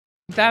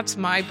That's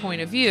my point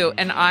of view,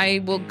 and I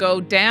will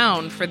go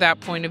down for that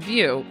point of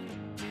view.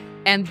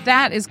 And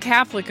that is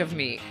Catholic of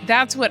me.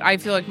 That's what I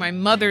feel like my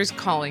mother's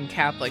calling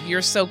Catholic.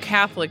 You're so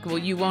Catholic, well,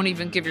 you won't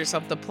even give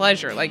yourself the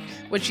pleasure. Like,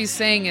 what she's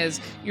saying is,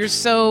 you're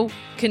so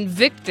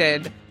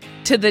convicted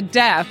to the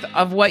death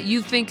of what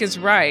you think is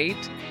right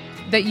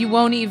that you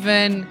won't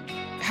even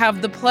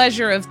have the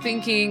pleasure of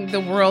thinking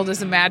the world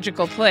is a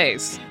magical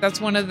place.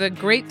 That's one of the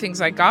great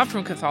things I got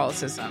from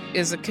Catholicism,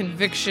 is a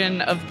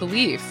conviction of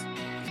belief.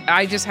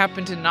 I just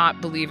happen to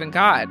not believe in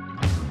God.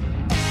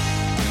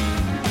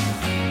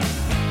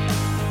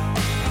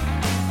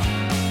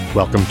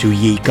 Welcome to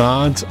Ye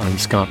Gods. I'm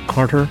Scott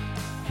Carter.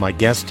 My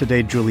guest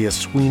today, Julia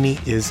Sweeney,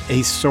 is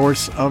a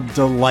source of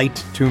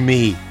delight to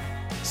me.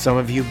 Some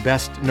of you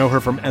best know her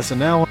from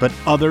SNL, but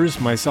others,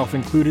 myself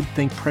included,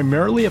 think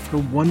primarily of her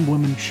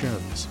one-woman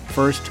shows.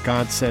 First,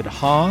 God Said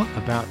Ha,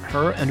 about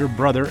her and her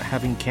brother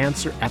having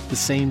cancer at the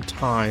same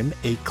time,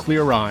 a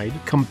clear-eyed,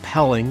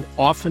 compelling,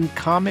 often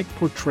comic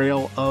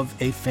portrayal of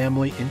a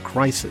family in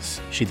crisis.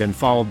 She then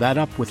followed that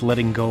up with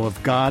Letting Go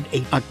of God,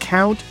 an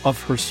account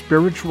of her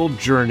spiritual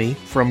journey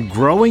from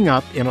growing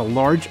up in a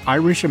large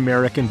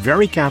Irish-American,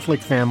 very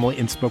Catholic family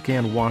in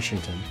Spokane,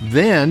 Washington.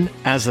 Then,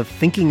 as a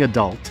thinking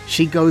adult,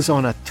 she goes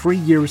on a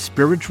 3-year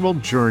spiritual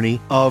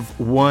journey of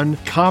one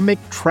comic,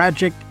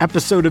 tragic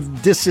episode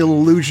of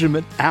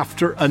disillusionment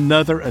after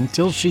another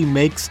until she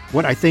makes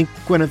what I think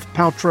Gwyneth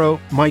Paltrow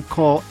might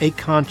call a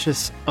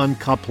conscious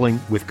uncoupling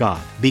with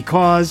God.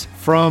 Because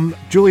from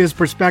Julia's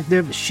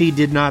perspective, she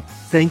did not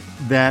think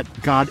that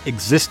God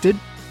existed,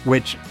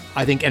 which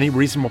I think any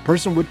reasonable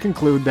person would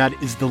conclude that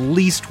is the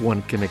least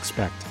one can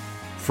expect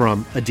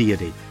from a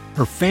deity.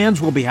 Her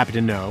fans will be happy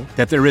to know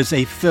that there is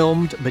a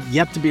filmed but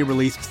yet to be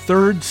released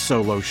third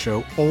solo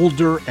show,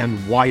 Older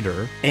and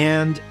Wider,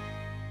 and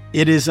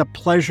it is a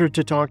pleasure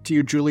to talk to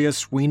you, Julia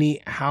Sweeney.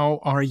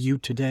 How are you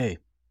today?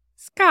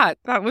 Scott,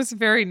 that was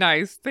very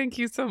nice. Thank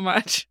you so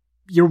much.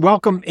 You're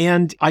welcome.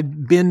 And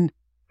I've been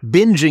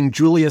binging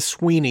Julia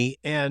Sweeney,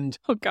 and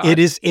it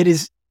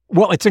is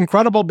well, it's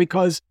incredible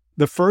because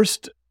the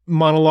first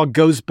monologue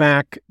goes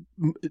back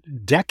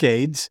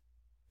decades,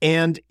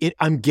 and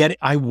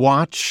I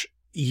watch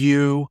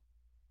you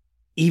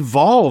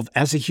evolve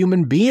as a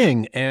human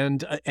being,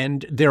 and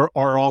there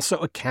are also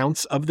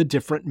accounts of the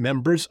different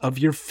members of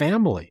your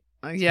family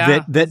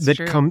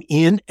that come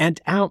in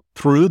and out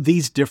through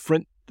these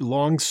different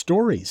long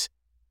stories.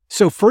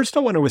 So first I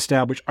want to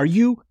establish, are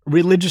you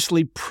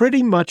religiously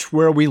pretty much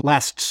where we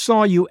last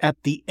saw you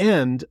at the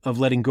end of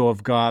Letting Go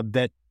of God,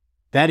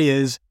 that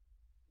is,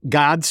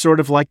 God's sort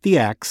of like the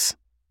ex,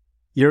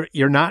 you're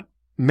not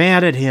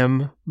mad at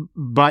him,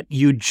 but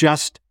you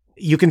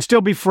can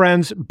still be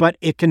friends, but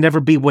it can never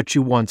be what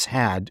you once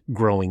had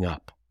growing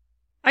up?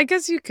 I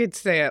guess you could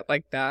say it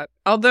like that.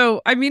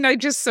 Although, I mean, I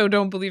just so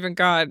don't believe in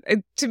God.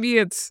 To me,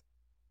 it's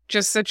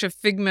just such a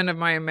figment of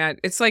my imagination.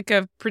 It's like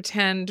a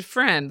pretend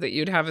friend that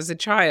you'd have as a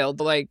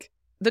child. Like,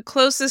 the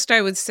closest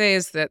I would say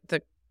is that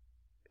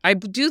I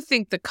do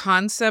think the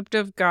concept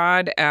of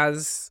God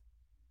as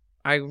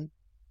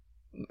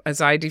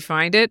I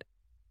defined it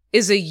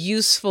is a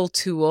useful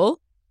tool.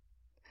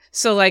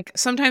 So, like,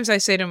 sometimes I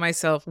say to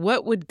myself,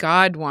 what would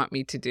God want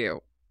me to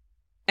do?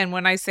 And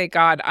when I say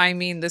God, I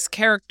mean this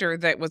character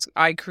that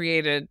I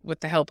created with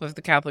the help of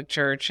the Catholic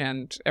Church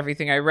and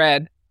everything I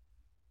read,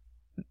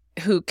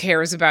 who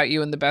cares about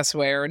you in the best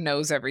way or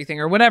knows everything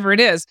or whatever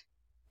it is.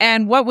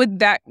 And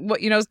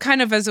it's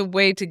kind of as a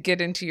way to get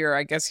into your,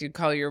 I guess you'd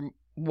call your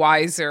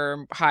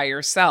wiser,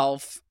 higher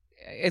self.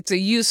 It's a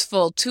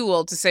useful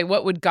tool to say,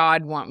 what would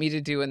God want me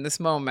to do in this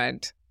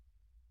moment?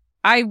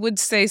 I would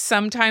say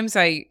sometimes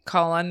I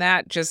call on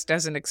that just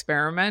as an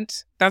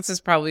experiment. That's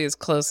probably as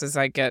close as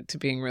I get to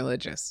being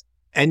religious.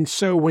 And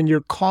so when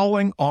you're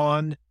calling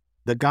on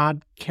the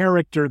God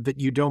character that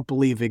you don't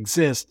believe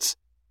exists,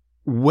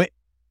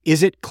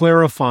 is it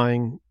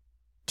clarifying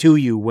to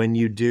you when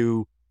you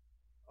do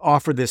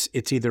offer this?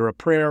 It's either a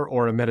prayer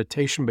or a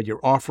meditation, but you're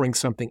offering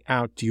something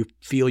out. Do you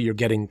feel you're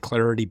getting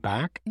clarity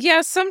back?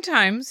 Yeah,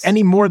 sometimes.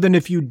 Any more than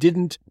if you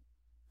didn't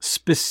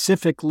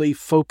specifically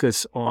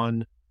focus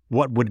on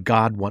what would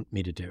God want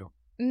me to do?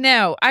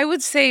 No, I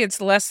would say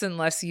it's less and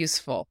less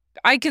useful.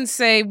 I can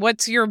say,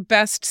 what's your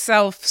best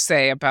self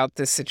say about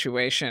this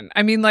situation?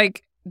 I mean,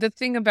 like, the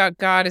thing about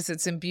God is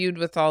it's imbued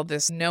with all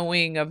this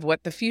knowing of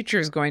what the future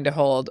is going to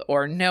hold,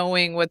 or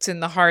knowing what's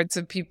in the hearts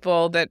of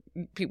people that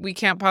we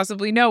can't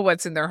possibly know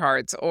what's in their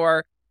hearts,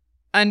 or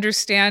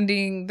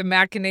understanding the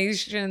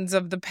machinations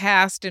of the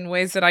past in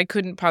ways that I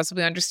couldn't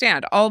possibly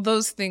understand. All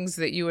those things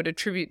that you would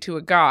attribute to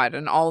a God,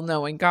 an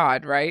all-knowing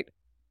God, right?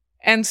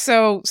 And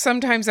so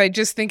sometimes I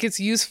just think it's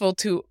useful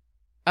to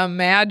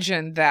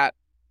imagine that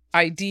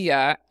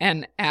idea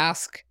and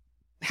ask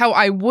how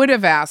I would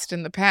have asked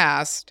in the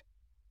past,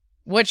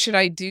 what should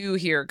I do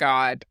here,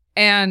 God?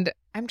 And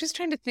I'm just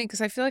trying to think,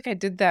 because I feel like I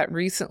did that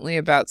recently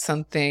about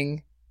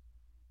something.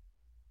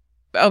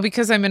 Oh,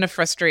 because I'm in a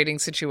frustrating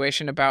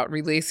situation about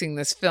releasing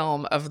this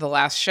film of the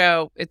last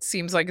show. It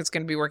seems like it's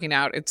going to be working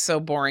out. It's so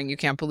boring. You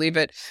can't believe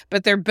it.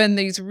 But there have been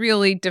these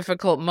really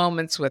difficult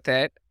moments with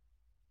it.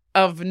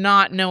 of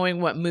not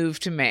knowing what move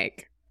to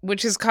make,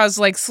 which has caused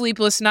like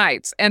sleepless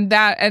nights. And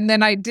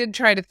then I did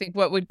try to think,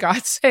 what would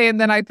God say? And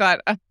then I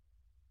thought,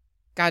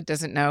 God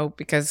doesn't know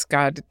because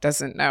God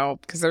doesn't know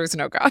because there is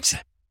no God.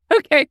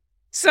 Okay.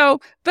 So,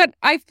 but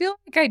I feel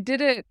like I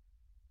did it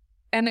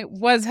and it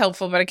was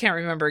helpful, but I can't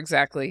remember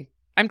exactly.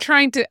 I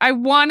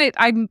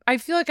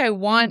feel like I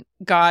want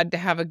God to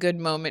have a good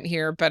moment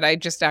here, but I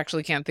just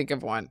actually can't think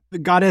of one.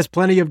 God has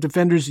plenty of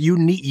defenders. You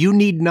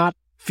need not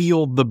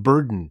feel the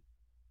burden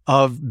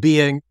of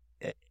being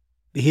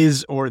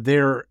his or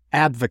their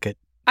advocate.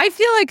 I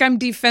feel like I'm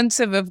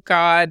defensive of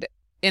God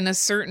in a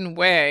certain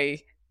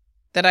way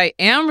that I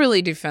am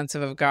really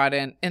defensive of God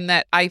in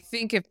that I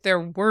think if there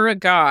were a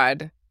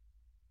God,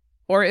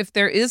 or if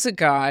there is a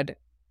God,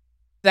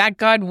 that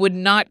God would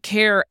not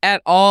care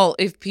at all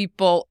if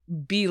people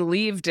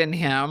believed in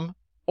him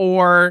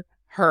or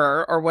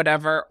her or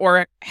whatever,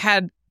 or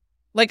had,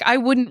 like, I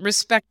wouldn't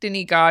respect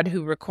any God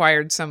who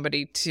required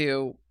somebody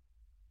to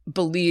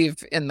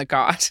believe in the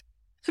God.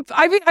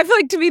 I mean, I feel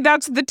like to me,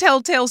 that's the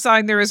telltale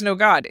sign there is no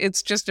God.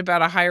 It's just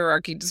about a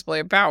hierarchy display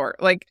of power.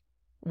 Like,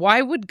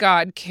 why would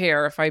God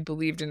care if I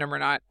believed in him or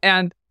not?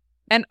 And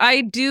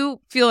I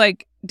do feel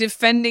like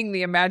defending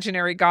the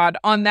imaginary God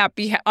in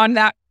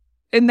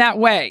that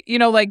way,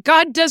 like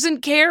God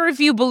doesn't care if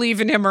you believe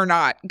in him or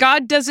not.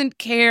 God doesn't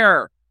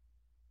care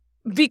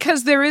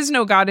because there is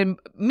no God in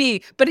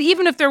me. But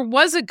even if there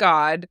was a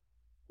God,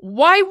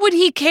 why would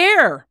he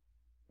care?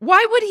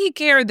 Why would he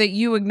care that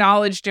you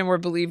acknowledged him or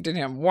believed in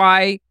him?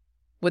 Why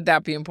would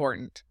that be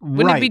important?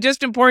 Wouldn't it be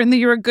just important that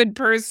you're a good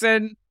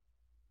person?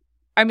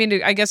 I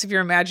mean, I guess if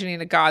you're imagining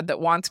a God that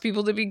wants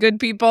people to be good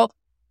people,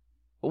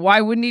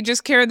 why wouldn't he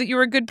just care that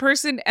you're a good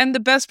person? And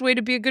the best way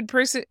to be a good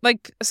person,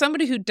 like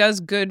somebody who does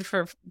good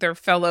for their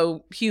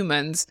fellow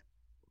humans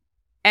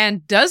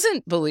and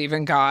doesn't believe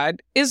in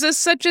God, is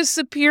such a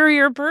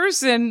superior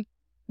person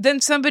than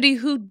somebody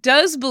who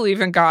does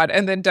believe in God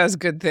and then does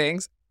good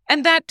things.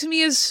 And that to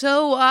me is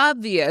so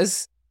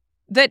obvious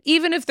that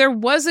even if there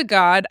was a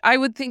God, I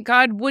would think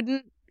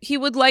he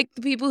would like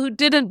the people who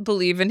didn't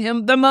believe in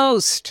him the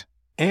most.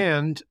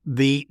 And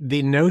the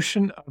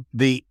notion of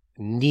the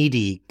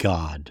needy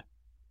God.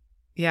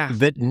 Yeah.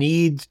 That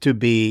needs to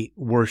be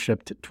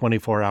worshipped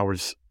 24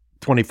 hours,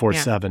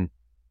 24/7.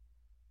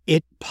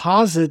 It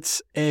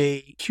posits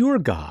a pure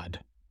God.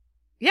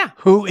 Yeah.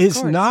 Who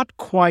is not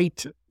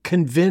quite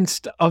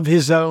convinced of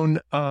his own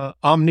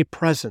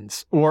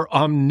omnipresence or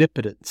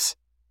omnipotence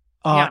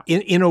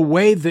in a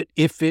way that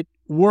if it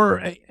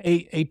were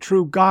a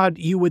true God,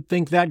 you would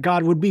think that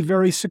God would be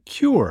very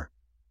secure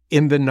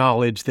in the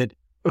knowledge that,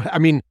 I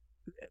mean,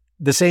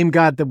 the same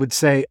God that would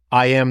say,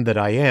 I am that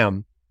I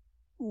am,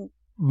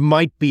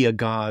 might be a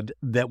God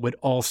that would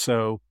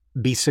also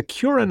be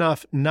secure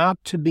enough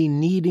not to be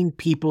needing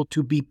people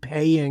to be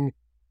paying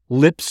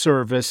lip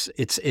service.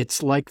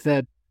 It's like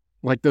that,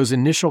 like those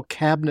initial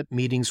cabinet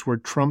meetings where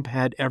Trump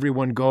had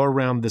everyone go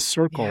around the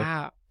circle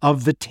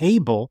of the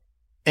table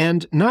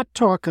and not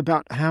talk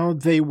about how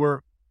they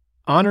were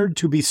honored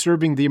to be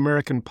serving the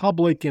American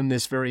public in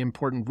this very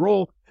important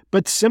role,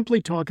 but simply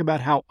talk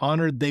about how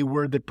honored they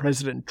were that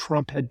President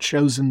Trump had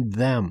chosen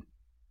them.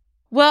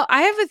 Well,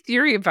 I have a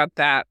theory about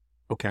that.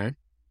 Okay.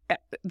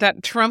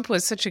 That Trump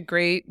was such a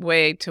great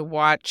way to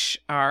watch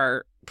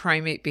our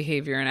primate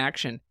behavior in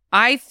action.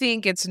 I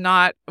think it's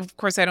not, of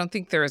course, I don't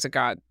think there is a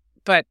God,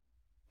 but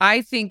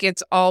I think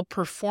it's all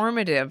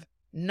performative,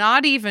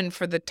 not even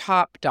for the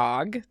top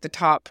dog, the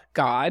top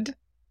God.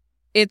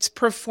 It's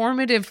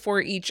performative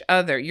for each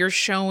other. You're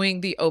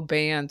showing the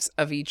obedience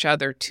of each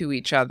other to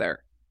each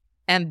other.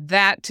 And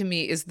that, to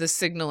me, is the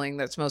signaling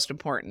that's most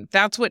important.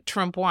 That's what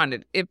Trump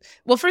wanted.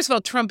 Well, first of all,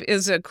 Trump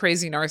is a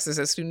crazy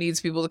narcissist who needs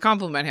people to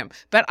compliment him.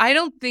 But I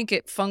don't think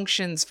it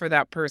functions for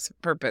that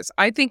purpose.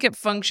 I think it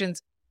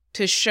functions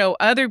to show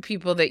other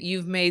people that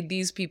you've made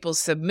these people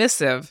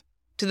submissive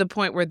to the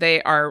point where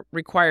they are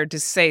required to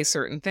say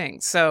certain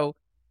things. So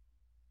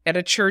at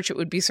a church, it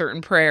would be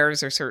certain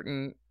prayers or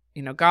certain,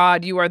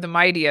 God, you are the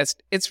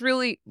mightiest. It's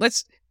really,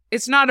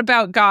 it's not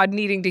about God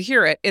needing to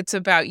hear it. It's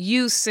about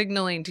you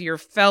signaling to your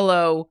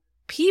fellow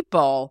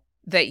people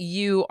that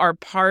you are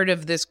part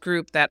of this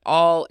group that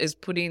all is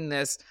putting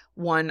this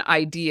one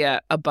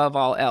idea above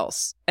all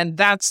else. And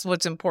that's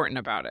what's important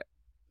about it.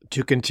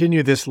 To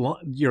continue this,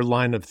 your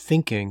line of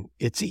thinking,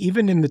 it's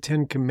even in the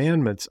Ten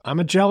Commandments. I'm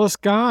a jealous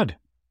God.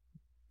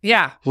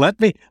 Yeah.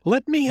 Let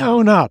me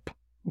own up.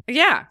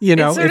 Yeah.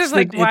 It's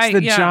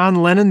the John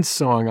Lennon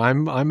song.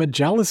 I'm a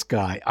jealous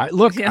guy.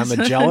 I'm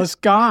a jealous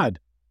God.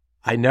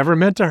 I never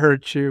meant to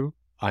hurt you.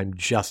 I'm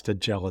just a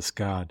jealous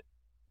God.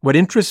 What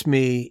interests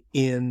me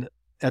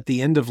at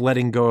the end of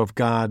letting go of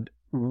God,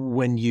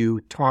 when you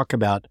talk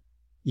about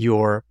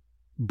your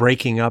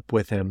breaking up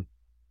with him,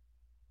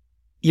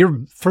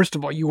 first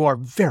of all, you are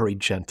very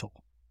gentle.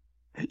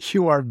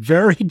 You are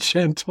very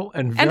gentle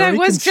and very I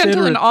was considerate.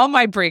 gentle in all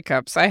my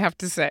breakups, I have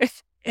to say.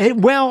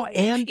 Even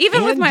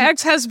with my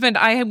ex-husband,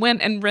 I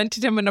went and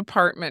rented him an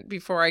apartment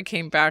before I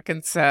came back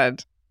and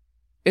said,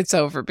 it's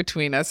over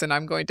between us and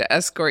I'm going to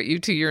escort you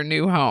to your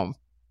new home.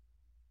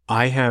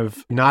 I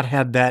have not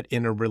had that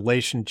in a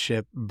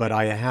relationship, but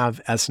I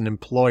have, as an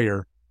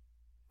employer,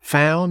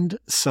 found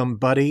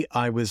somebody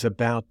I was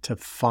about to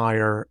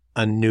fire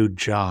a new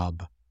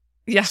job.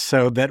 Yeah.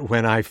 So that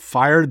when I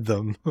fired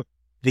them,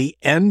 the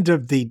end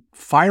of the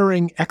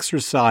firing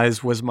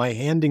exercise was my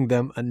handing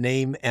them a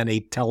name and a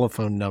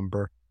telephone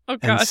number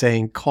and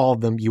saying, call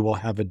them, you will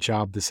have a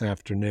job this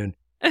afternoon.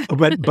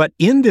 But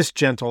in this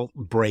gentle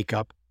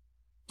breakup,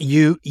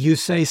 you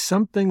say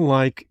something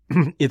like,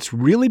 it's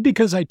really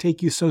because I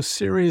take you so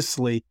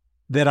seriously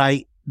that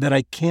I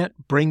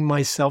can't bring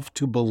myself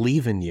to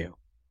believe in you.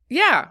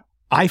 Yeah.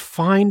 I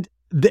find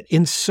that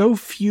in so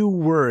few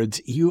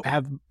words, you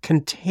have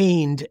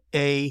contained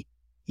a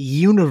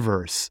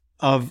universe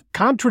of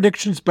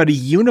contradictions, but a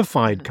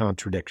unified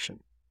contradiction.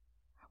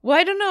 Well,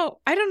 I don't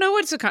know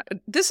what's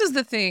this is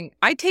the thing.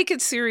 I take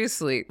it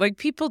seriously. Like,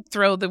 people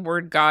throw the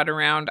word God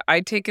around.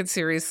 I take it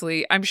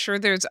seriously. I'm sure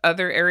there's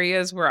other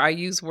areas where I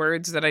use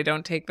words that I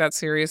don't take that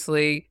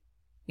seriously.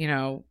 You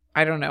know,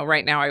 I don't know.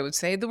 Right now, I would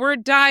say the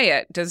word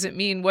diet. Does it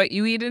mean what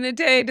you eat in a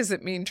day? Does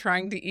it mean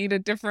trying to eat a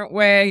different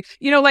way?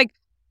 You know, like,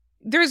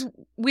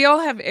 we all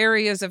have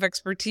areas of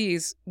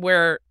expertise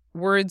where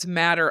words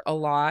matter a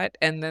lot.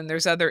 And then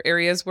there's other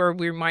areas where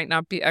we might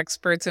not be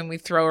experts and we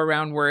throw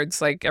around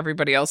words like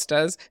everybody else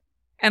does.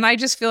 And I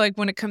just feel like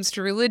when it comes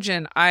to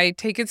religion, I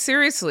take it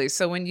seriously.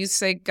 So when you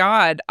say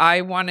God, I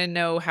want to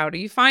know, how do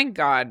you find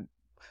God?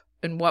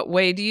 In what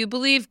way do you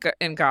believe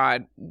in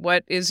God?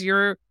 What is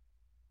your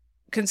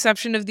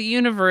conception of the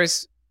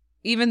universe?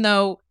 Even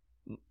though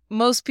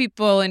most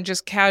people in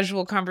just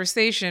casual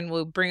conversation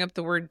will bring up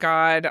the word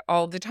God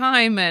all the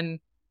time.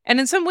 And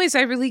in some ways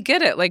I really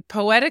get it, like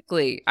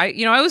poetically. I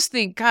always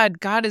think,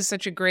 God is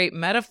such a great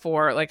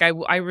metaphor. Like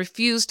I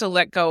refuse to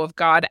let go of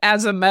God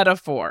as a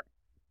metaphor,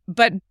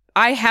 but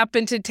I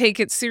happen to take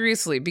it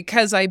seriously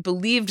because I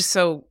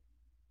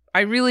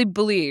really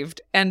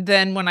believed. And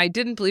then when I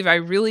didn't believe, I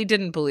really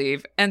didn't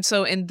believe. And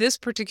so in this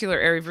particular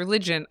area of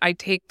religion, I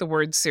take the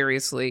word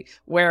seriously,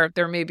 where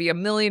there may be a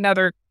million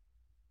other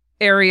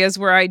areas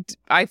where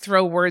I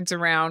throw words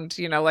around,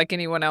 like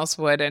anyone else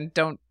would, and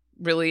don't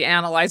really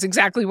analyze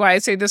exactly why I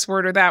say this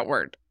word or that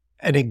word.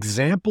 An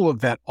example of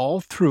that all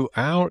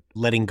throughout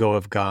letting go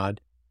of God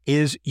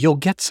is you'll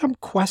get some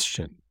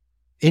question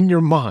in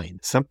your mind,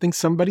 something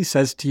somebody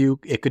says to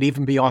you. It could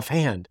even be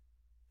offhand.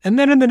 And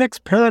then in the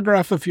next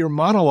paragraph of your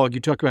monologue,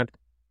 you talk about,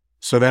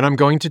 so then I'm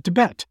going to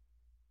Tibet.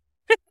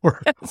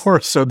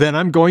 or so then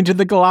I'm going to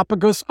the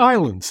Galapagos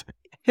Islands.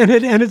 And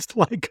it's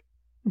like,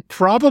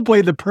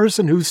 probably the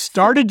person who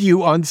started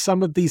you on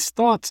some of these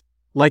thoughts,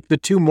 like the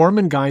two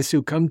Mormon guys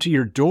who come to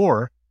your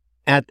door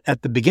at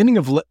the beginning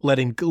of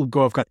letting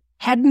go of God,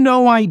 had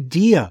no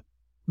idea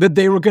that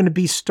they were going to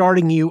be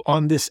starting you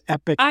on this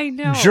epic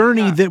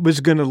journey that was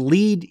going to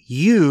lead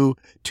you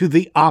to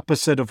the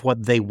opposite of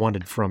what they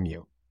wanted from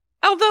you.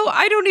 Although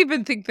I don't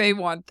even think they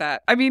want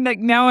that. I mean, like,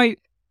 now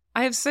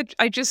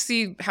I just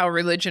see how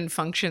religion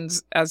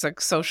functions as a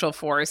social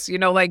force.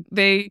 Like,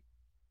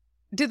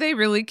 do they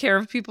really care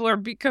if people are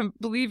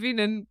believing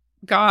in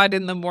God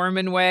in the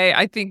Mormon way?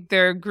 I think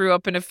they grew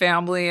up in a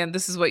family, and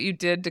this is what you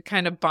did to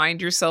kind of bind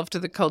yourself to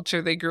the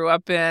culture they grew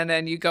up in,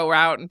 and you go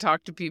out and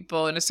talk to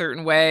people in a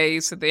certain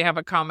way so they have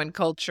a common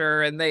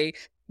culture, and they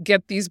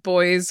get these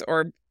boys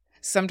or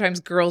sometimes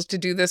girls to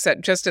do this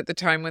at the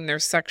time when their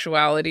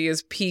sexuality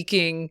is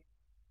peaking.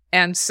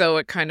 And so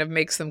it kind of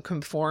makes them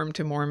conform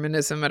to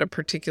Mormonism at a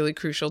particularly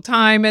crucial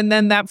time. And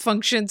then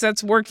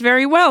that's worked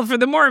very well for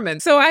the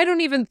Mormons. So I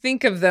don't even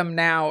think of them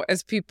now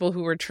as people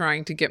who are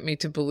trying to get me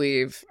to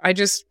believe. I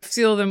just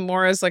feel them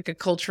more as like a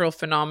cultural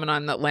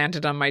phenomenon that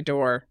landed on my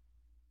door.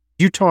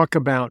 You talk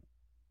about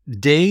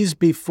days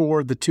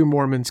before the two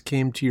Mormons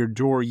came to your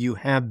door, you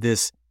had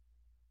this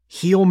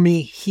heal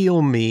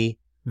me,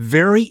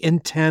 very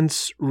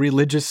intense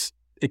religious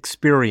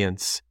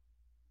experience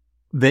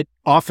that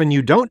often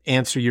you don't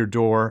answer your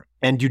door,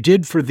 and you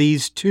did for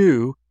these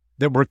two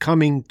that were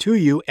coming to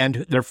you,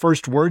 and their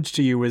first words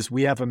to you is,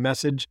 we have a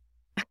message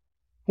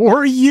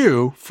for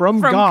you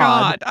from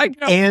God. I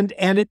know.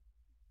 And it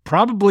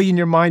probably in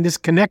your mind is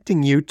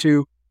connecting you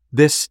to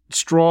this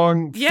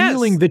strong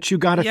feeling that you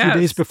got a few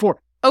days before.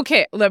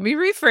 Okay, let me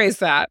rephrase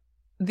that.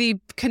 The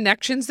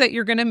connections that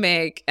you're going to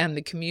make and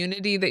the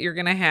community that you're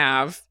going to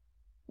have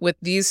with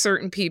these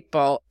certain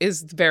people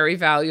is very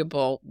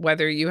valuable,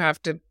 whether you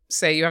have to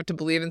say you have to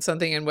believe in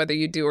something and whether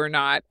you do or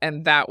not.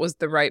 And that was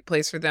the right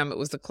place for them. It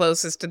was the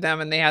closest to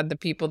them, and they had the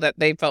people that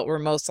they felt were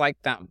most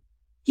like them.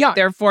 Yeah.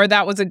 Therefore,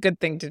 that was a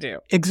good thing to do.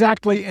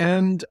 Exactly.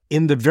 And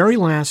in the very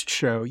last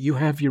show, you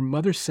have your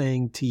mother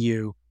saying to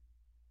you,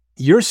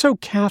 you're so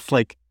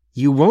Catholic,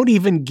 you won't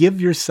even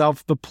give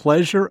yourself the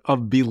pleasure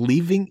of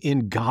believing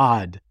in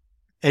God.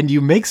 And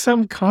you make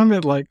some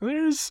comment like,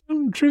 there's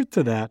some truth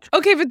to that.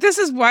 Okay, but this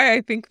is why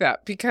I think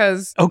that,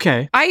 because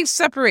I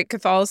separate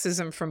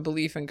Catholicism from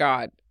belief in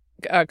God.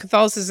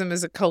 Catholicism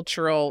is a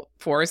cultural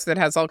force that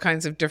has all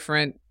kinds of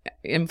different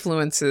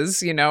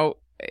influences, in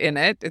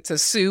it. It's a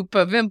soup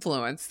of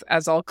influence,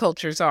 as all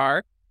cultures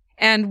are.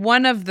 And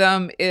one of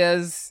them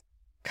is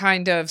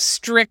kind of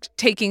strict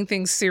taking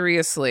things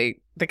seriously.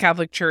 The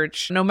Catholic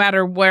Church, no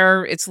matter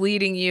where it's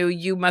leading you,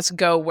 you must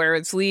go where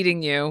it's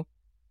leading you.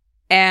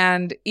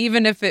 And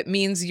even if it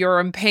means you're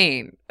in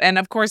pain. And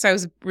of course, I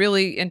was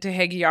really into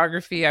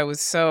hagiography. I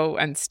was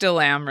and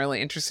still am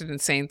really interested in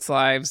saints'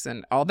 lives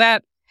and all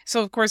that.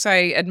 So of course, I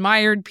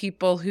admired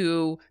people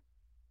who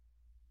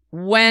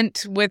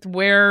went with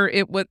where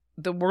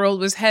the world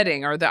was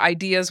heading, or the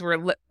ideas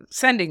were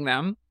sending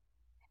them.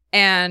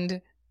 And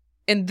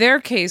in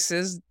their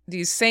cases,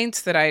 these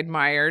saints that I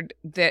admired,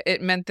 that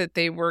it meant that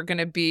they were going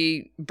to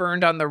be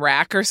burned on the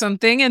rack or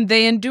something, and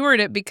they endured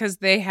it because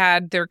they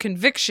had their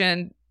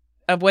conviction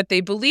of what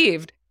they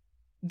believed.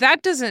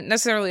 That doesn't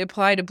necessarily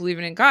apply to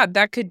believing in God.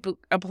 That could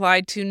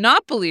apply to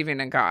not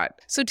believing in God.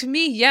 So to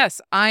me, yes,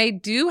 I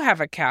do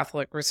have a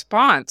Catholic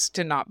response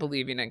to not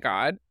believing in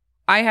God.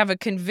 I have a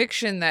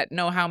conviction that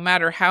no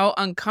matter how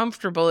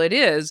uncomfortable it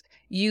is,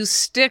 you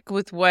stick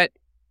with what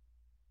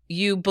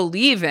you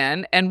believe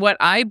in. And what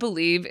I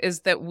believe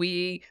is that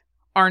we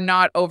are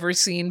not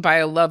overseen by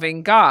a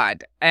loving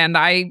God. And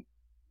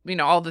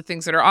all the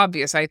things that are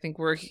obvious. I think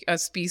we're a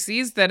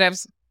species that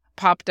has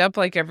popped up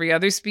like every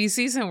other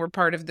species, and we're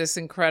part of this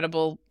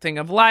incredible thing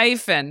of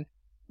life, and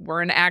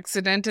we're an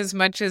accident as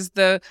much as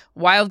the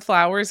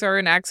wildflowers are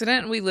an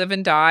accident, and we live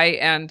and die,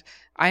 and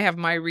I have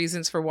my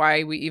reasons for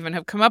why we even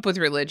have come up with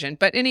religion.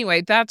 But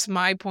anyway, that's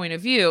my point of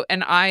view,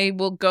 and I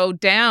will go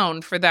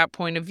down for that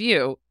point of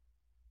view.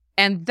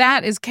 And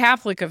that is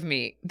Catholic of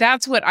me.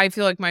 That's what I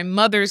feel like my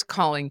mother's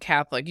calling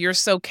Catholic. You're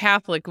so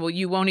Catholic, well,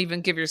 you won't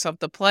even give yourself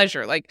the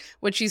pleasure. Like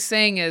what she's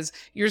saying is,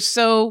 you're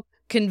so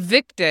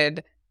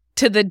convicted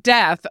to the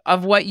death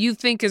of what you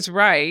think is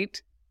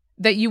right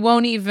that you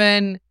won't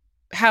even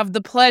have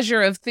the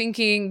pleasure of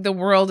thinking the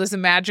world is a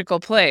magical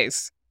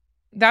place.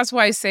 That's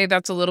why I say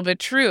that's a little bit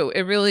true.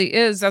 It really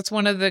is. That's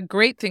one of the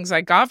great things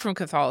I got from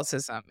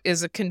Catholicism,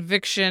 is a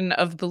conviction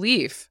of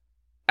belief.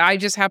 I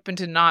just happen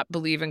to not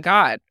believe in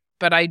God,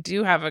 but I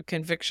do have a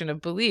conviction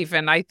of belief.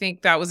 And I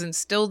think that was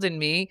instilled in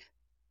me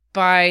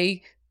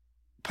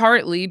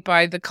partly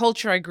by the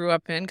culture I grew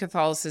up in,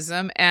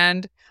 Catholicism,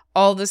 and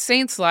all the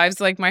saints'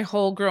 lives. Like my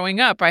whole growing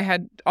up, I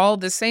had all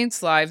the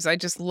saints' lives. I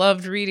just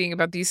loved reading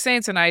about these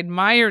saints, and I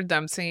admired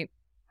them.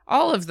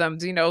 All of them,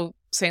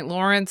 St.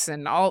 Lawrence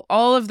and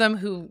all of them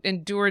who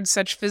endured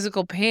such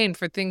physical pain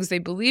for things they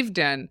believed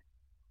in.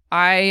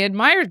 I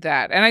admired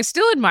that, and I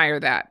still admire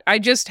that. I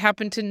just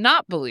happen to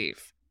not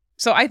believe.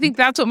 So I think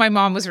that's what my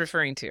mom was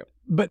referring to.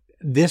 But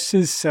this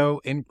is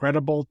so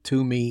incredible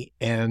to me,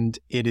 and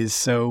it is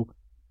so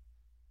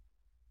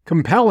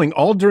compelling.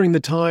 All during the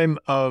time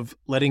of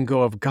letting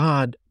go of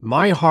God,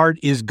 my heart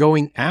is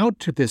going out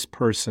to this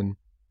person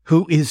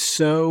who is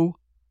so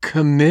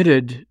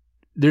committed.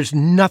 There's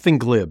nothing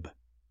glib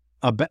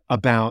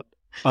about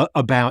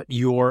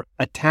your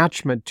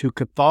attachment to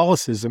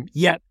Catholicism.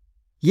 Yet,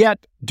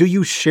 do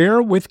you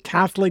share with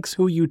Catholics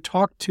who you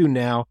talk to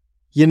now,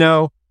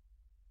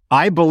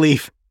 I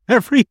believe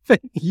everything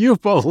you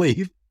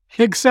believe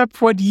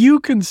except what you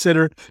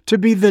consider to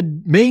be the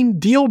main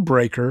deal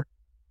breaker?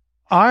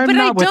 I'm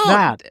not with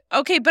that.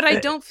 Okay, but I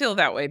don't feel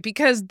that way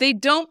because they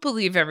don't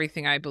believe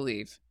everything I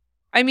believe.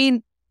 I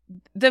mean,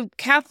 the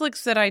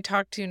Catholics that I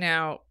talk to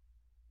now,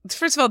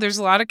 first of all, there's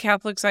a lot of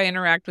Catholics I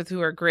interact with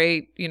who are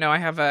great. I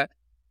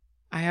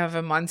have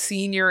a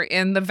Monsignor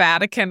in the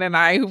Vatican,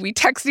 and we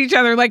text each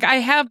other. Like, I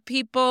have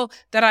people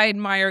that I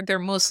admire. They're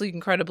mostly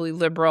incredibly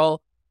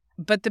liberal,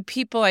 but the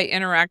people I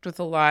interact with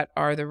a lot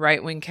are the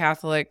right-wing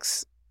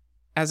Catholics,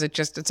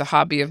 it's a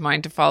hobby of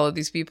mine to follow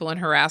these people and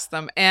harass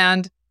them.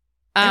 And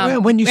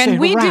when you say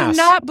we harass, do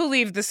not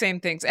believe the same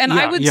things. And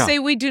I would say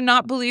we do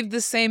not believe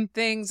the same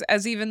things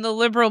as even the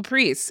liberal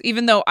priests,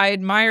 even though I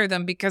admire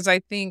them because I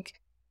think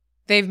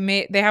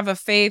they have a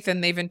faith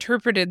and they've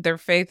interpreted their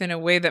faith in a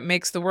way that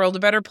makes the world a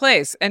better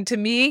place. And to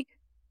me,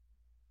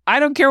 I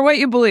don't care what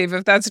you believe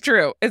if that's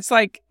true. It's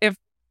like if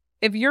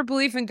your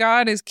belief in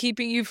God is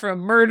keeping you from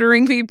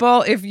murdering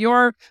people, if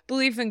your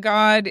belief in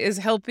God is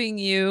helping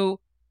you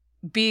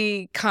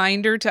be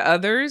kinder to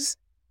others,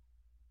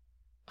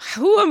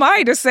 who am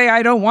I to say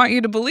I don't want you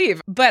to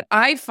believe? But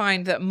I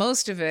find that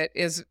most of it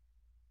is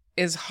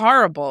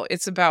horrible.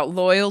 It's about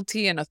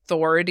loyalty and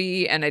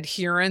authority and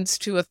adherence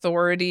to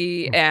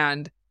authority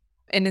and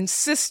an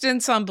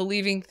insistence on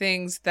believing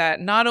things that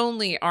not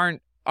only are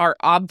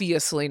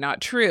obviously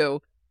not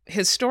true.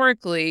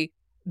 Historically,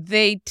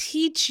 they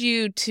teach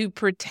you to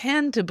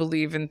pretend to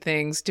believe in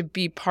things to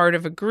be part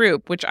of a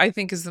group, which I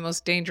think is the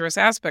most dangerous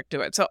aspect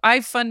to it. So I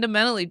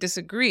fundamentally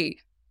disagree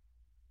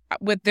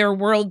with their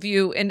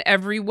worldview in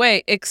every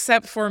way,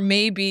 except for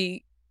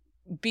maybe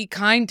be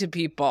kind to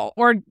people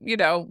or,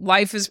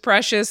 life is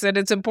precious and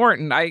it's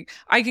important. I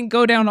can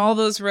go down all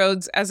those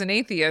roads as an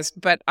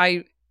atheist, but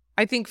I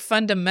think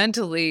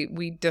fundamentally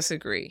we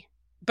disagree.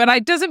 But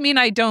it doesn't mean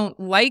I don't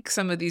like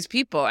some of these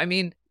people. I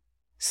mean,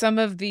 some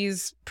of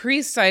these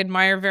priests I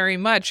admire very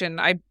much,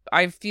 and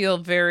I feel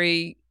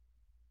like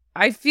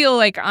I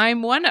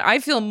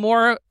feel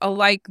more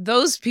like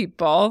those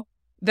people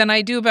than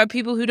I do about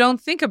people who don't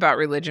think about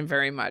religion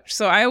very much.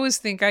 So I always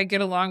think I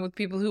get along with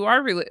people who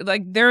are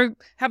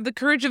have the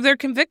courage of their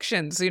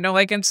convictions,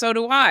 and so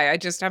do I. I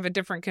just have a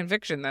different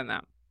conviction than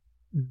them.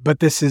 But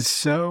this is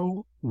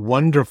so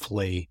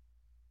wonderfully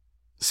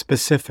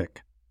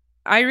specific.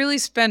 I really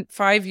spent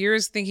 5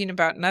 years thinking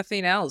about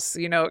nothing else,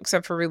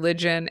 except for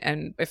religion.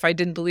 And if I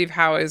didn't believe,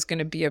 how I was going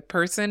to be a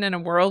person in a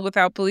world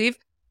without belief.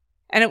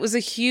 And it was a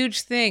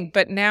huge thing.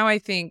 But now I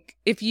think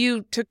if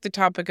you took the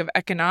topic of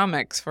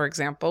economics, for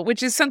example,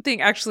 which is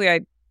something actually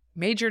I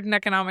majored in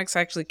economics,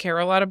 I actually care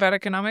a lot about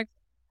economics.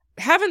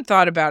 Haven't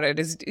thought about it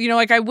is,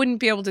 I wouldn't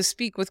be able to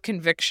speak with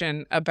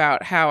conviction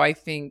about how I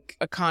think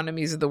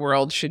economies of the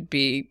world should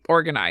be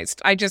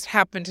organized. I just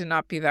happen to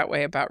not be that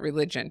way about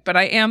religion, but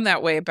I am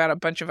that way about a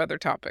bunch of other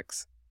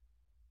topics.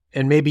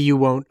 And maybe you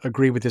won't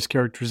agree with this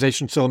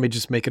characterization, so let me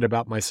just make it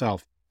about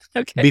myself.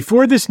 Okay.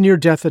 Before this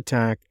near-death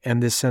attack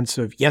and this sense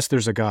of, yes,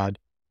 there's a God,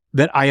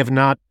 that I have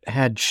not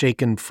had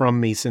shaken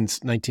from me since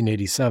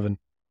 1987,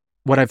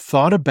 what I've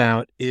thought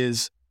about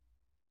is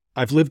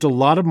I've lived a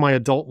lot of my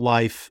adult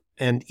life,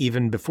 and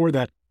even before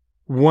that,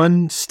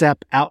 one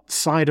step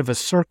outside of a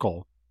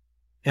circle.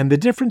 And the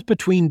difference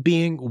between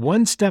being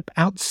one step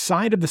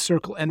outside of the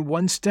circle and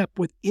one step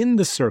within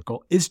the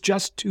circle is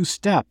just 2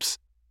 steps.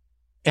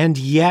 And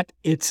yet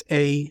it's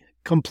a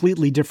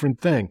completely different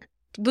thing.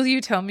 Will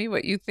you tell me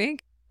what you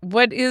think?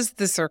 What is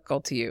the circle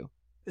to you?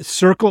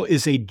 Circle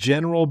is a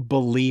general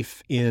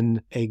belief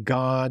in a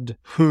God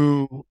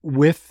who,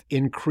 with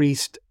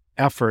increased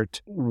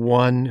effort,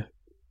 one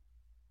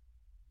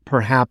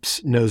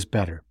perhaps knows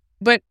better.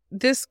 But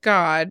this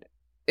God,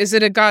 is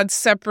it a God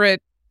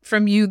separate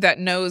from you that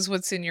knows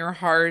what's in your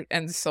heart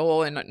and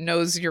soul and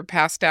knows your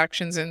past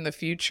actions in the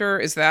future?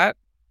 Is that,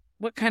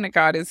 what kind of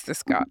God is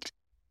this God?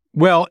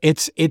 Well,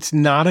 it's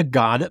not a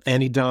God of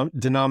any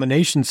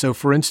denomination. So,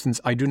 for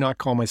instance, I do not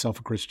call myself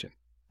a Christian.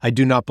 I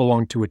do not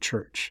belong to a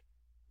church,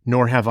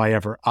 nor have I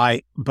ever.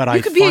 You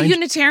could be a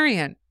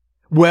Unitarian.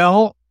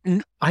 Well,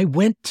 I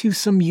went to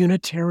some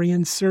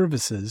Unitarian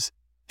services,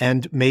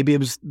 and maybe it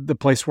was the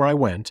place where I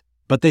went.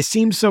 But they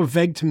seemed so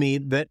vague to me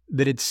that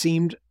it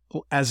seemed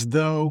as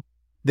though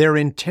their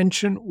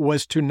intention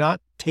was to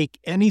not take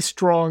any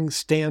strong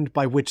stand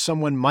by which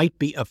someone might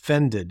be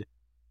offended,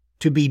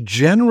 to be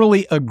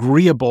generally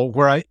agreeable,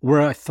 where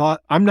I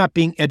thought I'm not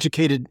being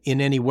educated in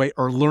any way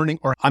or learning,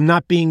 or I'm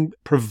not being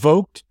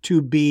provoked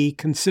to be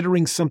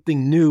considering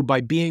something new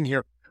by being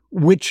here,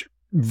 which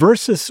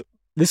versus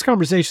this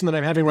conversation that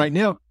I'm having right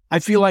now, I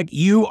feel like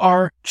you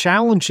are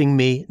challenging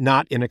me,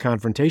 not in a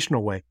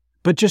confrontational way,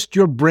 but just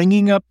you're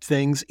bringing up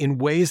things in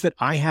ways that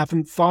I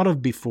haven't thought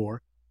of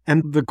before.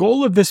 And the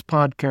goal of this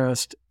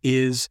podcast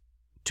is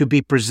to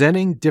be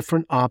presenting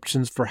different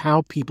options for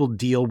how people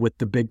deal with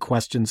the big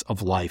questions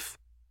of life.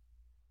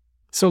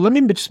 So let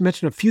me just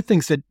mention a few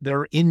things that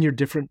are in your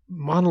different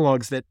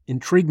monologues that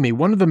intrigue me.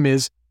 One of them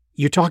is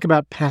you talk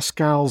about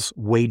Pascal's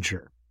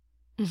wager.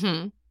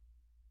 Mm-hmm.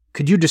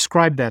 Could you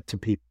describe that to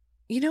people?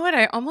 You know what?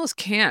 I almost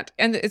can't.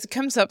 And it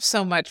comes up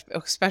so much,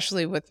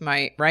 especially with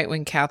my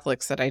right-wing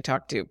Catholics that I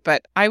talk to.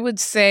 But I would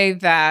say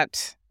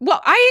that,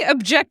 I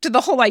object to the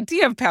whole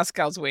idea of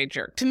Pascal's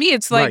wager. To me,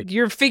 it's like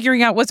You're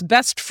figuring out what's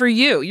best for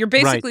you. You're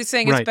basically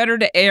saying it's better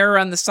to err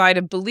on the side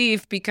of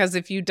belief, because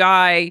if you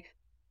die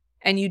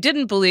and you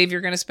didn't believe, you're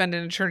going to spend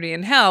an eternity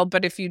in hell.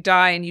 But if you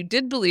die and you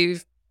did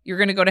believe, you're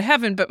going to go to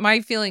heaven. But my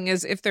feeling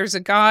is, if there's a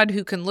God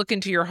who can look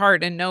into your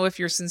heart and know if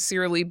you're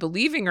sincerely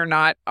believing or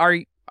not, are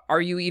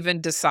you even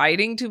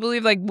deciding to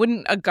believe? Like,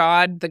 wouldn't a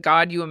God, the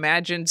God you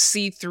imagined,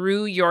 see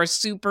through your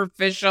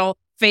superficial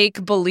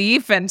fake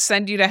belief and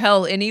send you to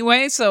hell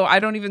anyway? So I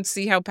don't even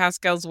see how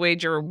Pascal's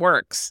wager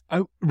works.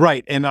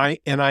 Right. And I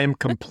am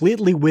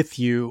completely with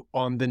you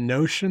on the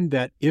notion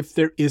that if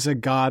there is a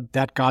God,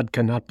 that God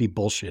cannot be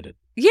bullshitted.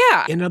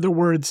 Yeah. In other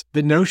words,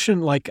 the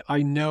notion, like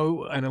I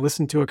know, and I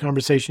listened to a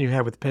conversation you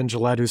had with Penn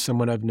Jillette, who's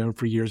someone I've known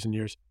for years and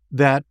years,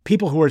 that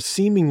people who are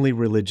seemingly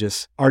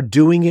religious are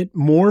doing it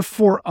more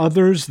for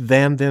others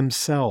than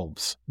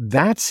themselves.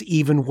 That's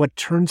even what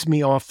turns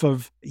me off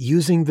of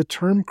using the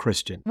term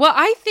Christian. Well,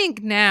 I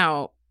think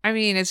now, I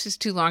mean, it's just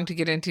too long to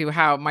get into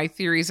how my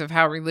theories of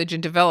how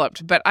religion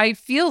developed, but I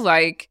feel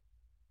like,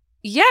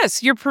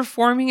 yes, you're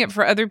performing it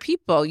for other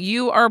people.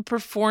 You are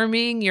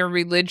performing your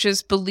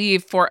religious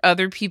belief for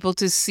other people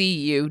to see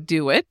you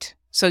do it.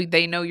 So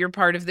they know you're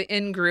part of the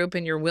in-group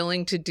and you're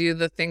willing to do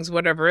the things,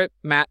 whatever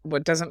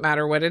what doesn't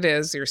matter what it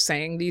is. You're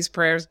saying these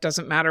prayers,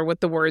 doesn't matter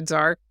what the words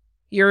are.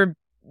 You're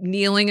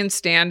kneeling and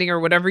standing or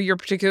whatever your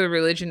particular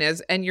religion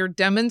is, and you're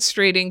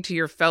demonstrating to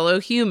your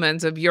fellow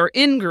humans of your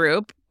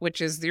in-group,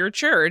 which is your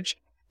church,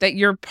 that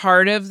you're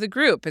part of the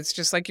group. It's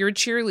just like you're a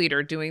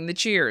cheerleader doing the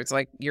cheers.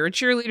 Like, you're a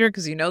cheerleader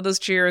because you know those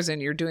cheers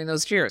and you're doing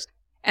those cheers.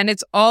 And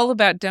it's all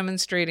about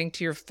demonstrating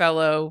to your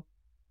fellow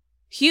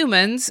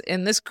humans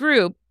in this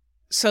group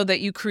so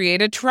that you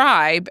create a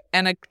tribe.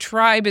 And a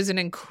tribe is an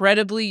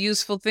incredibly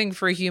useful thing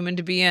for a human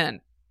to be in.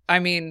 I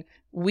mean,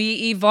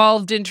 we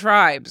evolved in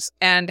tribes.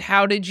 And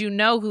how did you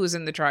know who was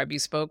in the tribe? You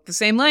spoke the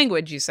same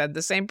language. You said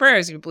the same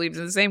prayers. You believed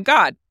in the same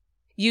God.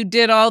 you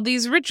did all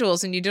these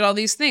rituals and you did all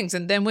these things.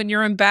 And then when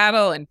you're in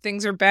battle and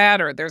things are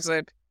bad, or there's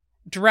a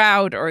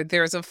drought or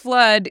there's a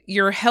flood,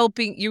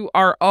 you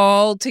are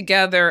all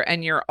together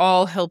and you're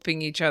all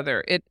helping each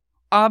other. It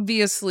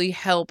obviously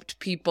helped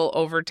people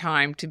over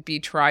time to be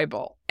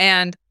tribal.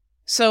 And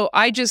so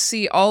I just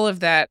see all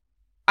of that.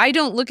 I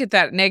don't look at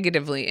that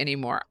negatively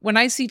anymore. When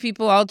I see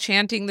people all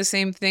chanting the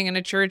same thing in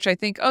a church, I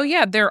think, oh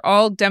yeah, they're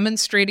all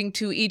demonstrating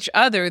to each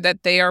other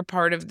that they are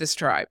part of this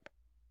tribe.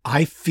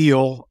 I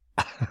feel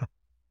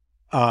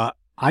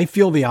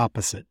the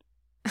opposite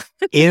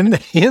in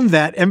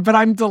that, but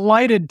I'm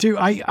delighted to.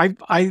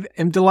 I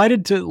am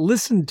delighted to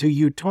listen to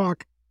you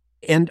talk,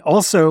 and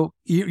also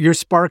you're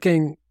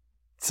sparking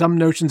some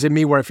notions in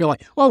me where I feel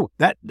like, oh,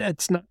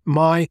 that's not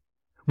my.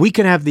 We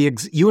can have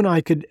you and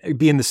I could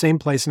be in the same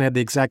place and have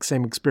the exact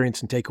same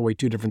experience and take away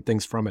two different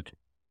things from it.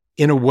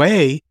 In a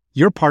way,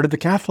 you're part of the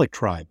Catholic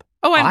tribe.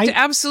 Oh, I'm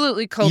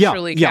absolutely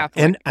culturally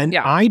Catholic. And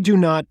I do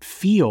not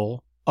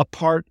feel a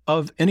part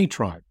of any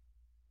tribe.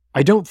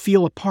 I don't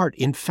feel a part.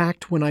 In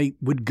fact, when I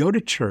would go to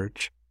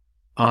church,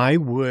 I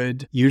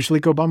would usually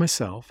go by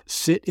myself,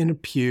 sit in a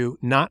pew,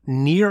 not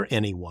near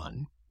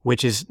anyone,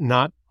 which is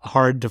not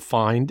hard to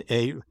find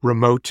a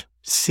remote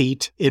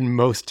seat in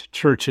most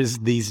churches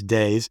these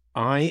days.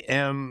 I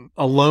am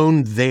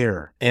alone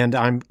there, and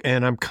I'm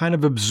kind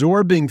of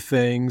absorbing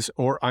things,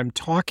 or I'm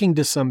talking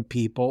to some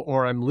people,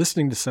 or I'm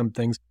listening to some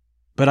things,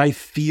 but I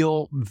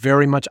feel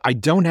very much I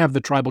don't have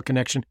the tribal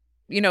connection.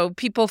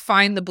 People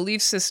find the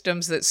belief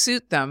systems that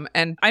suit them.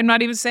 And I'm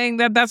not even saying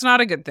that that's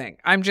not a good thing.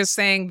 I'm just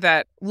saying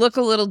that look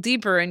a little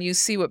deeper and you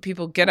see what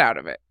people get out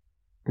of it.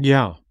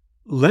 Yeah.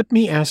 Let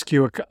me ask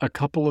you a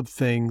couple of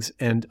things,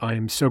 and I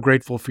am so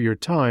grateful for your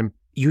time.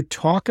 You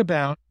talk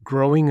about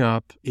growing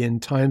up in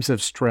times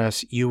of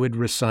stress, you would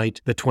recite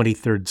the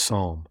 23rd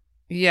Psalm.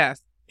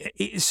 Yes.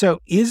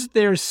 So is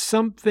there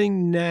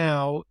something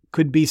now,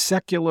 could be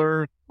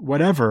secular,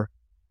 whatever,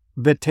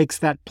 that takes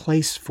that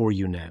place for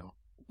you now?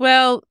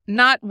 Well,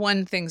 not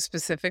one thing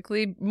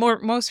specifically.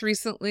 Most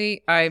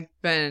recently, I've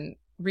been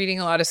reading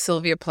a lot of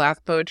Sylvia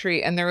Plath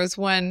poetry, and there was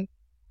one,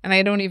 and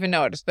I don't even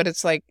notice, but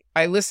it's like,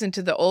 I listen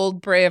to the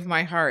old bray of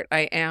my heart.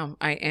 I am.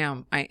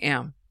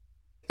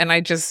 And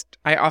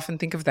I often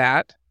think of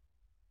that.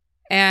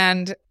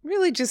 And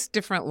really just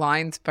different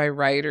lines by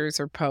writers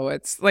or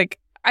poets. Like,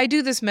 I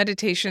do this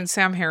meditation.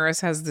 Sam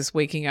Harris has this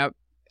waking up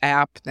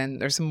app. Then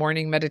there's a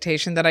morning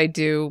meditation that I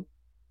do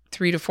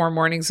 3 to 4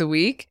 mornings a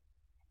week.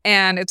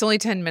 And it's only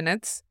 10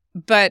 minutes,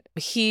 but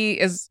he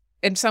is,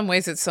 in some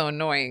ways, it's so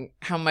annoying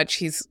how much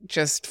he's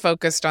just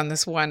focused on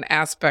this one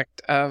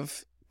aspect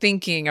of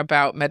thinking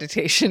about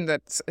meditation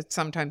that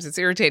sometimes it's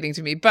irritating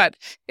to me, but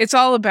it's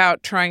all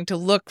about trying to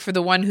look for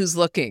the one who's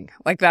looking,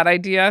 like that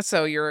idea.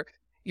 So you're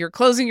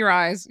closing your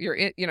eyes,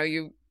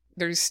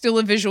 there's still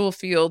a visual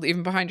field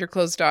even behind your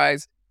closed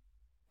eyes.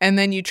 And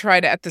then you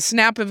try to, at the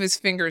snap of his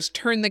fingers,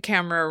 turn the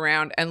camera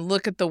around and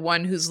look at the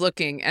one who's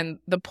looking. And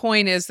the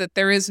point is that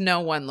there is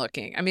no one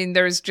looking. I mean,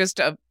 there's just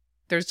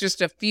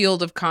a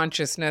field of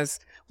consciousness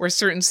where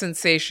certain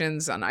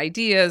sensations and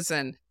ideas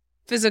and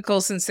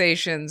physical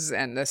sensations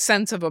and the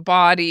sense of a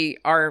body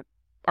are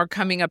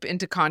coming up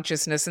into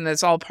consciousness, and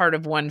that's all part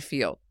of one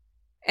field.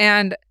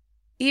 And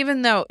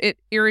even though it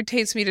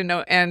irritates me to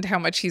no end how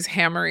much he's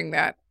hammering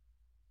that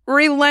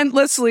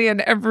relentlessly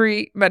in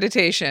every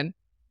meditation,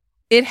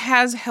 it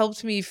has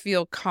helped me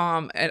feel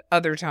calm at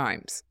other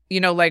times.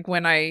 Like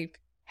when I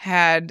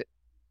had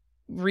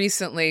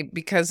recently,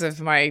 because of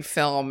my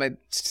film,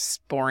 it's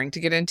just boring to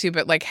get into,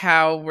 but like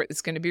how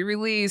it's going to be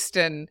released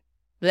and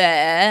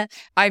bleh,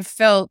 I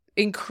felt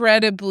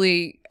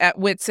incredibly at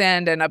wit's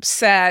end and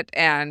upset,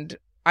 and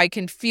I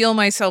can feel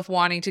myself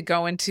wanting to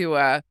go into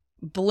a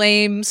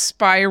blame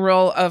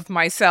spiral of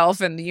myself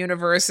and the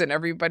universe and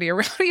everybody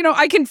around.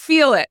 I can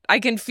feel it. I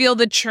can feel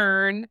the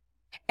churn.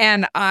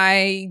 And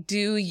I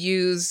do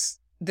use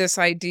this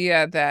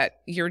idea that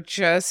you're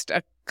just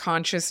a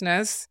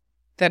consciousness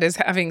that is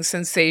having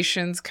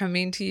sensations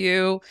coming to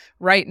you.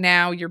 Right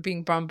now, you're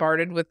being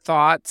bombarded with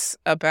thoughts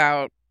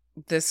about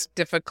this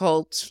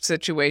difficult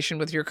situation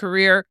with your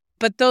career.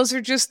 But those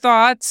are just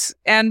thoughts.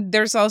 And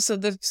there's also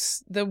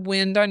the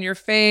wind on your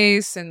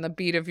face and the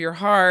beat of your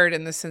heart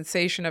and the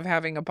sensation of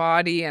having a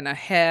body and a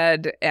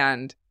head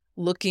and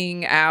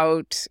looking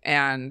out.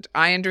 And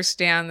I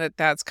understand that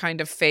that's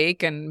kind of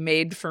fake and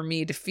made for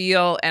me to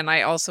feel. And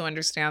I also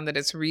understand that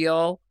it's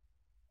real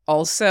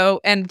also.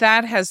 And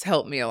that has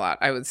helped me a lot,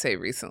 I would say,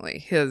 recently.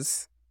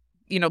 His,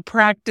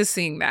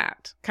 practicing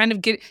that kind of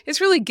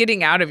it's really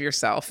getting out of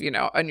yourself,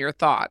 and your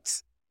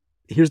thoughts.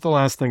 Here's the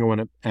last thing I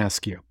want to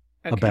ask you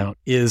about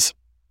is,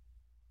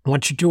 I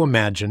want you to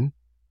imagine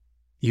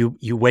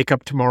you wake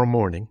up tomorrow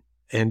morning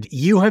and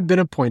you have been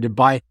appointed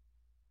by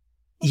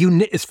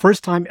it's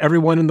first time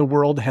everyone in the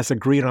world has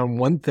agreed on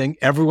one thing.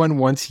 Everyone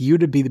wants you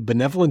to be the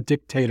benevolent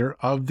dictator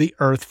of the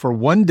earth for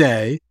one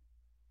day,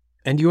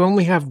 and you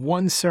only have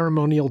one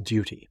ceremonial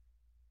duty,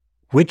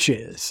 which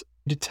is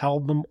to tell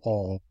them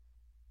all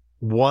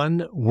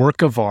one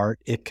work of art.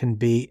 It can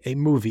be a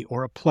movie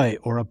or a play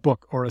or a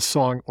book or a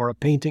song or a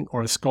painting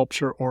or a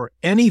sculpture or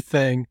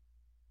anything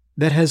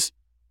that has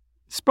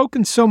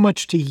spoken so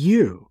much to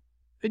you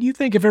that you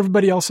think if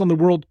everybody else in the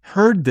world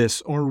heard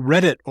this or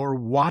read it or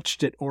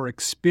watched it or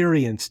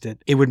experienced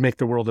it, it would make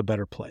the world a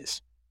better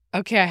place.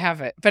 Okay, I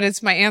have it. But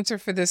it's my answer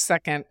for this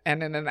second,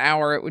 and in an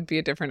hour it would be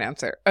a different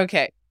answer.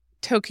 Okay.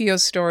 Tokyo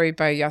Story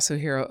by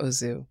Yasuhiro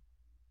Ozu.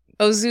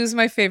 Ozu's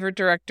my favorite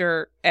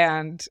director,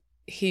 and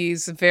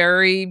he's a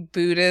very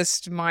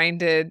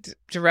Buddhist-minded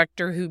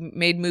director who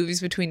made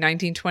movies between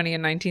 1920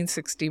 and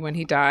 1960 when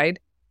he died.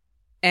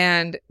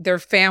 And they're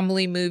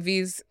family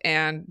movies,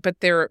 but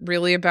they're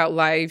really about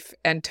life.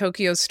 And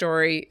Tokyo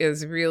Story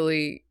is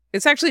really,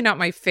 it's actually not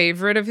my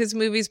favorite of his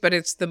movies, but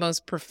it's the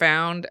most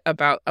profound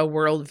about a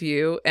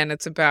worldview. And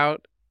it's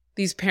about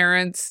these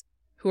parents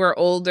who are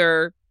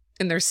older,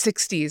 in their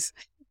 60s,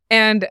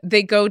 and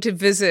they go to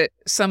visit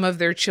some of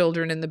their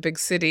children in the big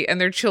city,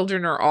 and their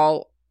children are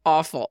all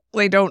awful.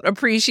 They don't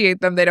appreciate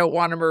them. They don't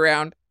want them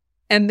around.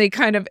 And they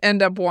kind of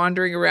end up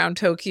wandering around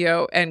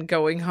Tokyo and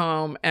going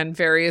home, and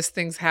various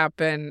things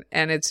happen.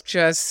 And it's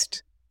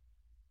just,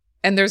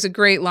 and there's a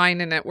great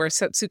line in it where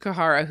Setsuko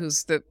Hara,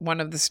 who's one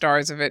of the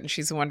stars of it, and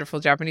she's a wonderful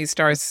Japanese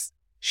star,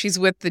 she's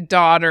with the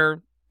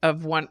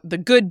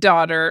good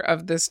daughter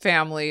of this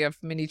family of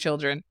many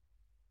children.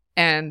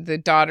 And the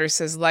daughter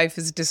says, "Life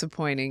is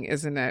disappointing,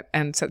 isn't it?"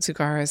 And Setsuko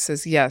Hara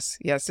says, yes,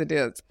 it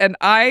is. And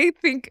I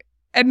think,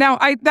 and now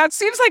that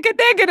seems like a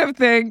negative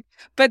thing,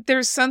 but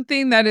there's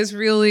something that is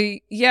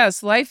really,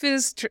 yes, life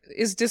is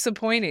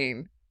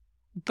disappointing,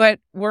 but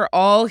we're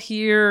all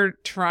here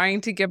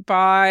trying to get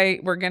by.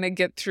 We're going to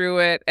get through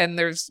it. And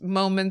there's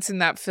moments in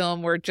that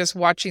film where just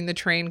watching the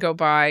train go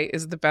by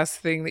is the best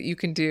thing that you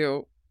can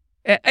do.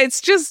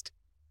 It's just,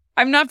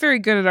 I'm not very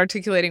good at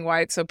articulating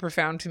why it's so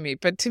profound to me,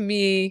 but to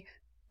me,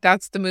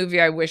 that's the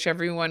movie I wish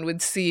everyone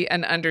would see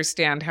and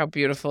understand how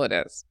beautiful it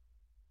is.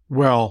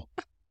 Well,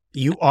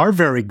 you are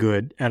very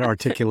good at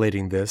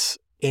articulating this.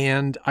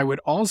 And I would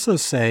also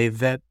say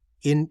that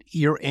in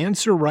your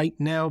answer right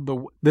now,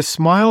 the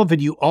smile that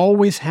you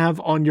always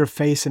have on your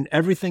face and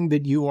everything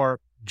that you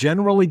are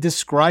generally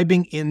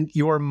describing in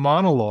your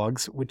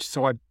monologues,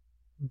 so I've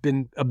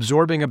been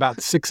absorbing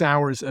about 6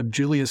 hours of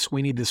Julia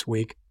Sweeney this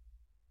week.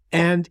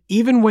 And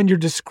even when you're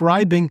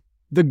describing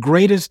the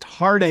greatest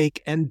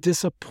heartache and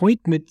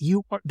disappointment,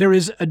 there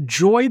is a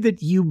joy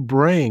that you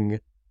bring.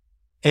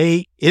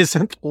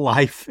 Isn't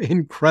life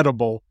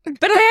incredible?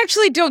 But I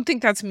actually don't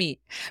think that's me,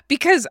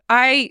 because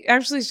I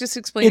actually was just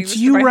explaining it's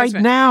you right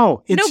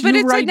now. It's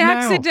an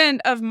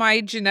accident of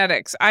my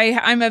genetics.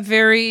 I'm a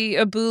very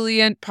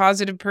ebullient,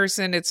 positive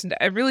person.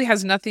 It really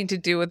has nothing to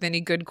do with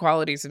any good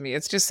qualities of me.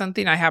 It's just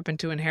something I happen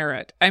to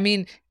inherit. I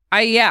mean,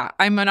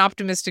 I'm an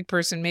optimistic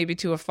person, maybe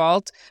to a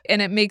fault,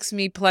 and it makes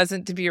me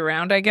pleasant to be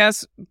around, I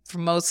guess,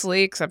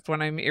 mostly, except when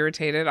I'm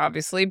irritated,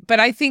 obviously. But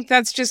I think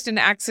that's just an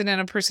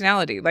accident of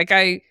personality. Like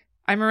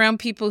I'm around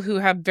people who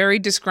have very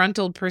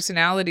disgruntled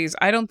personalities.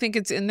 I don't think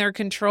it's in their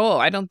control.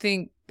 I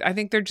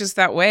think they're just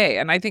that way.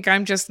 And I think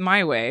I'm just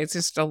my way. It's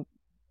just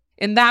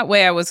in that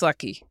way, I was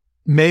lucky.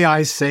 May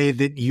I say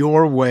that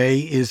your way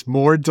is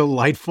more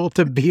delightful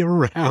to be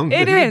around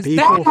it than is.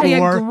 people that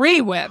I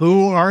agree with.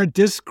 Who are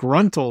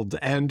disgruntled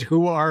and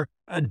who are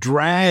a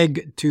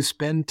drag to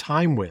spend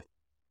time with.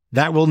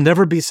 That will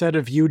never be said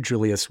of you,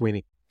 Julia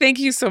Sweeney. Thank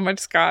you so much,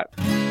 Scott.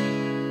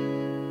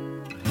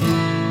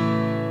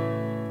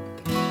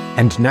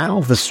 And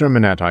now the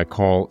sermonette I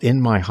call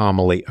In My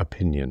Homily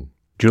Opinion.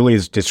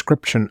 Julia's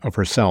description of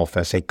herself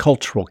as a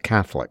cultural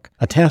Catholic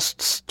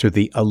attests to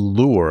the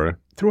allure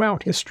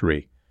throughout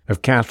history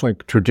of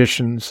Catholic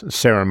traditions,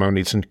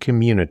 ceremonies, and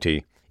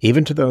community,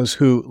 even to those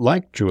who,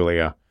 like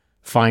Julia,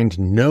 find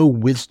no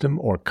wisdom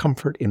or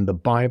comfort in the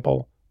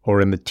Bible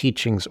or in the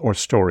teachings or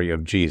story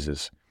of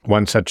Jesus.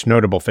 One such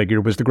notable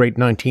figure was the great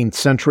 19th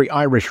century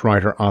Irish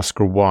writer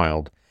Oscar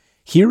Wilde.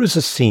 Here is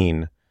a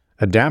scene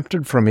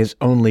adapted from his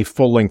only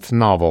full-length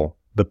novel,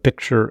 The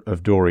Picture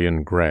of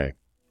Dorian Gray.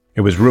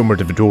 It was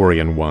rumored of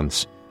Dorian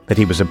once that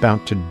he was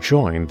about to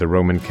join the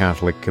Roman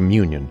Catholic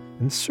communion,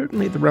 and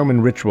certainly the Roman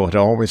ritual had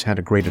always had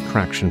a great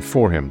attraction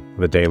for him.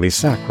 The daily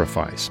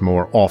sacrifice,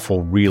 more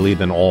awful really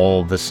than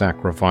all the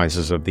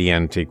sacrifices of the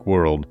antique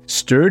world,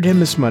 stirred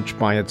him as much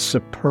by its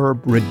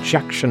superb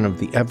rejection of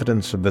the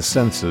evidence of the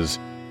senses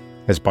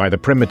as by the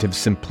primitive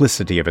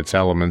simplicity of its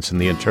elements and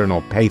the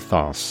eternal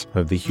pathos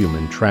of the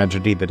human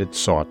tragedy that it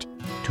sought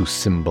to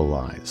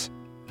symbolize.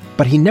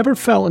 But he never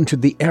fell into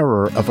the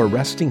error of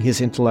arresting his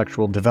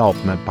intellectual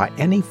development by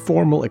any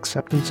formal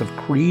acceptance of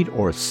creed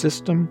or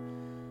system.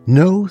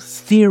 No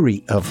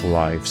theory of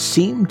life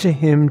seemed to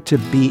him to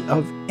be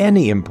of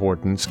any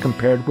importance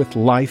compared with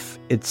life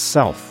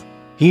itself.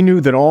 He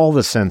knew that all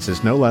the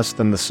senses, no less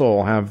than the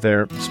soul, have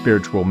their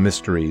spiritual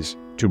mysteries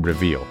to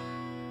reveal.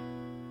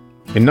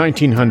 In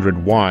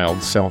 1900,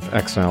 Wilde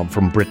self-exiled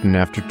from Britain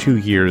after 2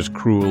 years'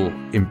 cruel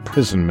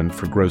imprisonment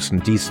for gross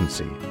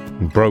indecency.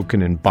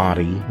 broken in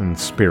body and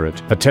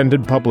spirit,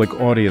 attended public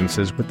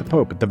audiences with the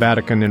Pope at the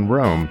Vatican in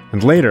Rome,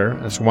 and later,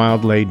 as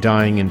Wilde lay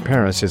dying in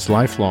Paris, his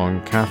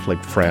lifelong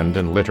Catholic friend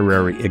and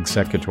literary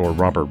executor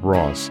Robert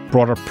Ross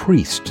brought a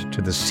priest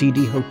to the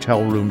seedy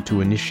hotel room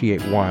to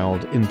initiate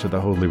Wilde into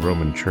the Holy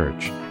Roman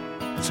Church.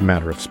 It's a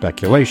matter of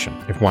speculation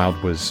if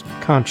Wilde was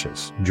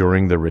conscious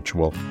during the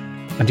ritual,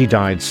 and he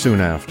died soon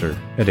after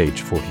at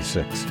age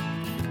 46.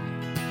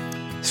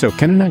 So,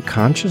 can an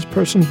unconscious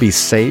person be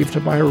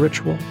saved by a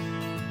ritual?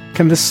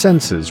 Can the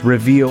senses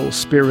reveal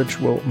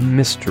spiritual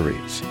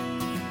mysteries?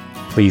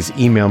 Please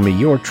email me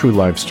your true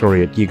life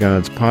story at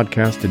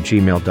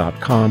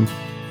yegodspodcast@gmail.com.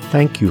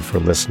 Thank you for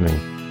listening,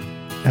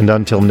 and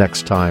until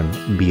next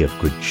time, be of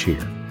good cheer.